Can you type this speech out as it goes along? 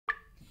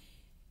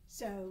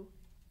So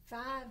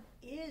 5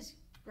 is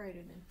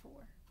greater than 4.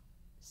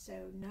 So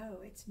no,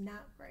 it's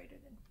not greater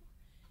than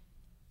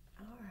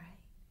 4. All right,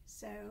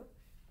 so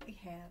we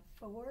have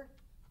 4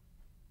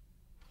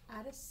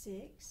 out of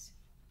 6.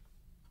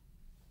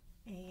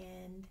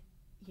 And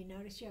you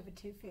notice you have a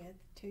 2/5,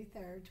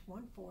 2/3,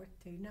 1/4,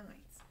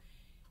 2/9.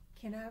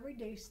 Can I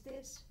reduce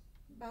this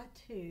by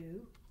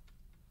 2?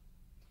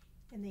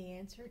 And the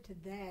answer to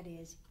that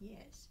is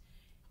yes.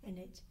 And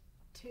it's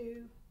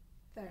 2/3.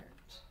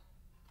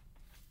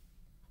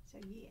 So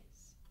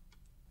yes.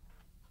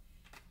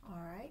 All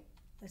right,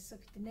 let's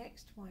look at the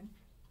next one.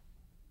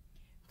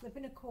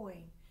 Flipping a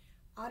coin.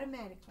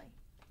 Automatically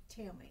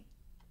tell me,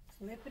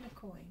 flipping a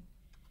coin,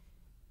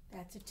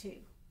 that's a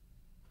 2.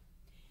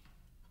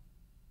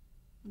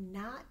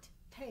 Not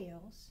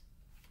tails,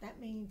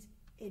 that means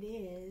it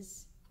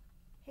is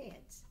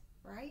heads,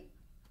 right?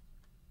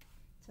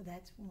 So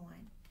that's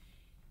 1.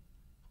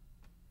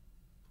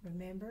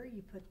 Remember,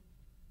 you put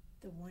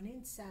the 1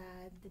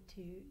 inside the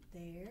 2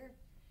 there.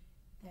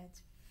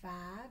 That's 5.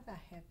 I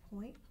have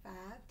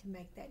 0.5 to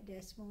make that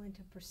decimal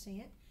into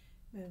percent.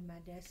 Move my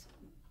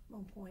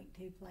decimal point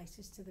 2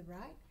 places to the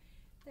right.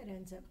 That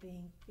ends up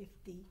being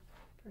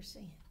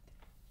 50%.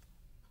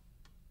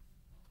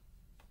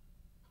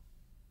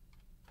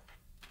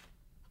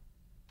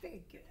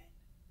 Very good.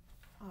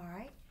 All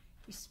right,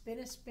 you spin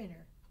a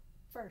spinner.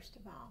 First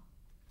of all,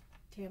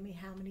 tell me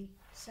how many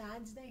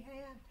sides they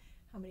have,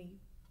 how many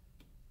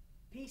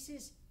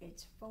pieces.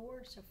 It's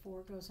 4, so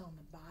 4 goes on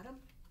the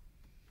bottom.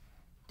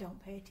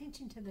 Don't pay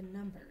attention to the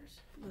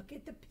numbers. Look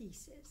at the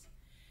pieces.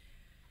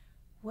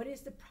 What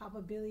is the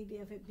probability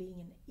of it being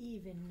an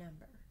even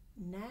number?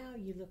 Now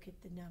you look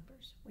at the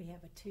numbers. We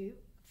have a 2,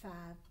 a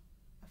 5,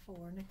 a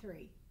 4, and a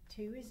 3.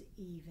 2 is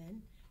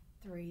even,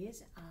 3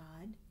 is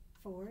odd,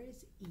 4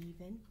 is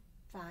even,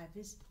 5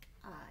 is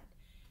odd.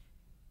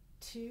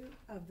 2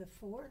 of the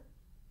 4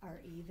 are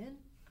even,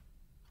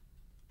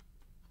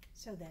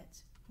 so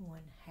that's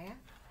 1/2.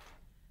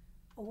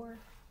 Or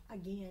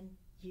again,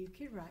 you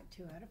could write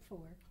 2 out of 4,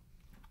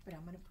 but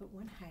I'm going to put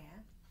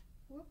 1/2.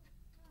 Whoop,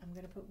 I'm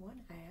going to put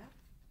 1/2.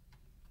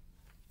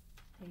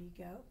 There you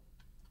go.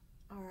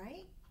 All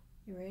right,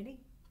 you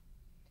ready?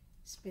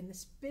 Spin the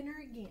spinner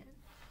again.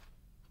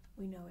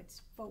 We know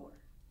it's 4.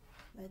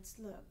 Let's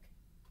look.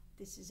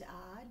 This is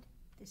odd,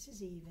 this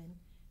is even,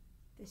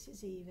 this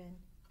is even,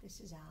 this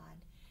is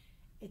odd.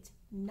 It's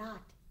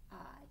not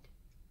odd.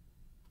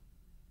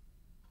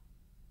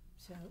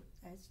 So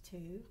that's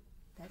 2.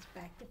 That's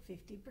back to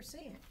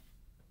 50%.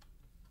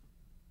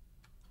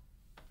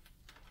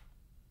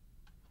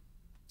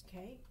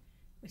 Okay,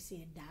 we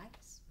see a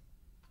dice.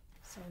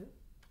 So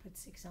put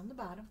 6 on the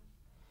bottom.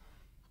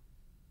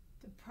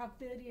 The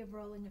probability of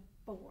rolling a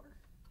 4.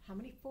 How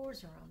many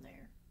 4s are on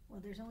there?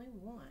 Well, there's only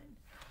 1.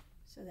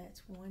 So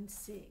that's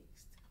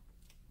 1/6.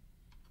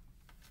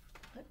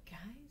 Look,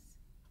 guys,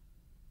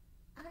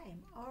 I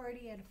am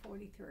already at a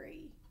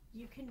 43.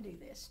 You can do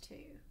this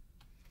too.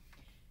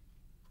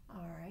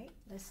 All right,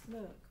 let's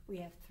look. We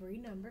have 3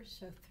 numbers,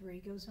 so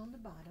 3 goes on the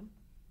bottom.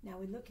 Now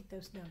we look at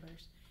those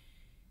numbers.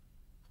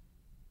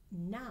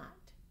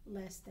 Not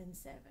less than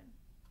 7.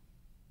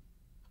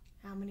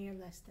 How many are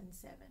less than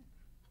 7?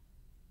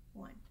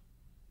 1.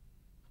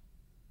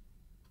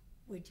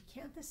 Would you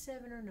count the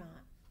 7 or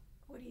not?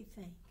 What do you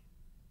think?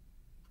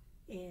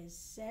 Is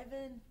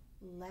 7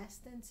 less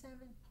than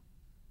 7?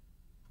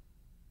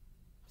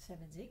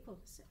 7's equal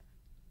to 7.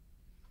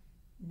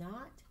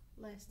 Not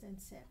less than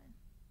 7.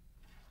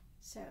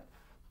 So,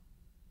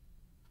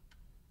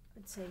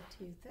 let's say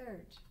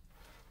 2/3.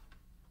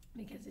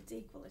 Because it's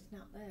equal, it's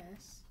not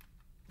less.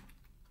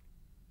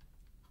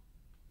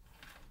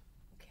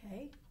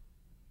 Okay.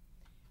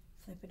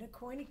 Flipping a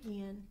coin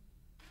again.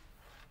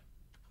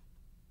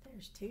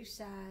 There's 2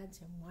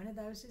 sides, and one of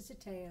those is a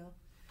tail.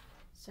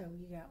 So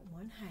you got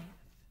 1/2.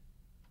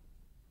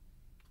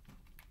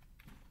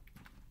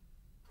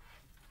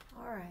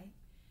 All right,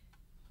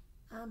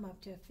 I'm up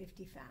to a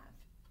 55.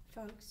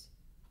 Folks,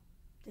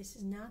 this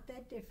is not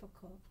that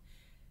difficult.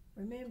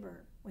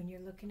 Remember, when you're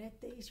looking at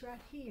these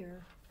right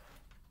here,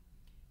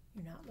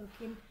 you're not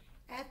looking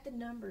at the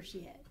numbers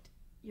yet.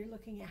 You're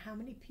looking at how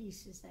many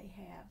pieces they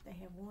have. They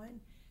have 1,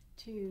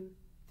 2,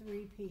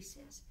 3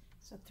 pieces.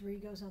 So 3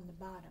 goes on the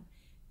bottom.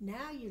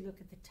 Now you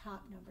look at the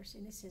top numbers,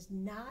 and it says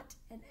not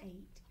an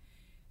 8.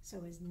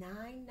 So is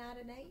 9 not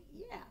an 8?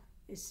 Yeah.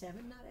 Is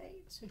 7 not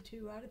 8? So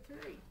 2 out of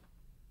 3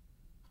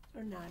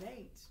 are not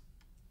 8s.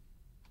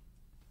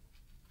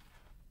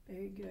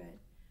 Very good.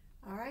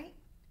 All right.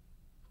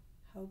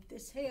 Hope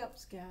this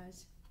helps,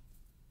 guys.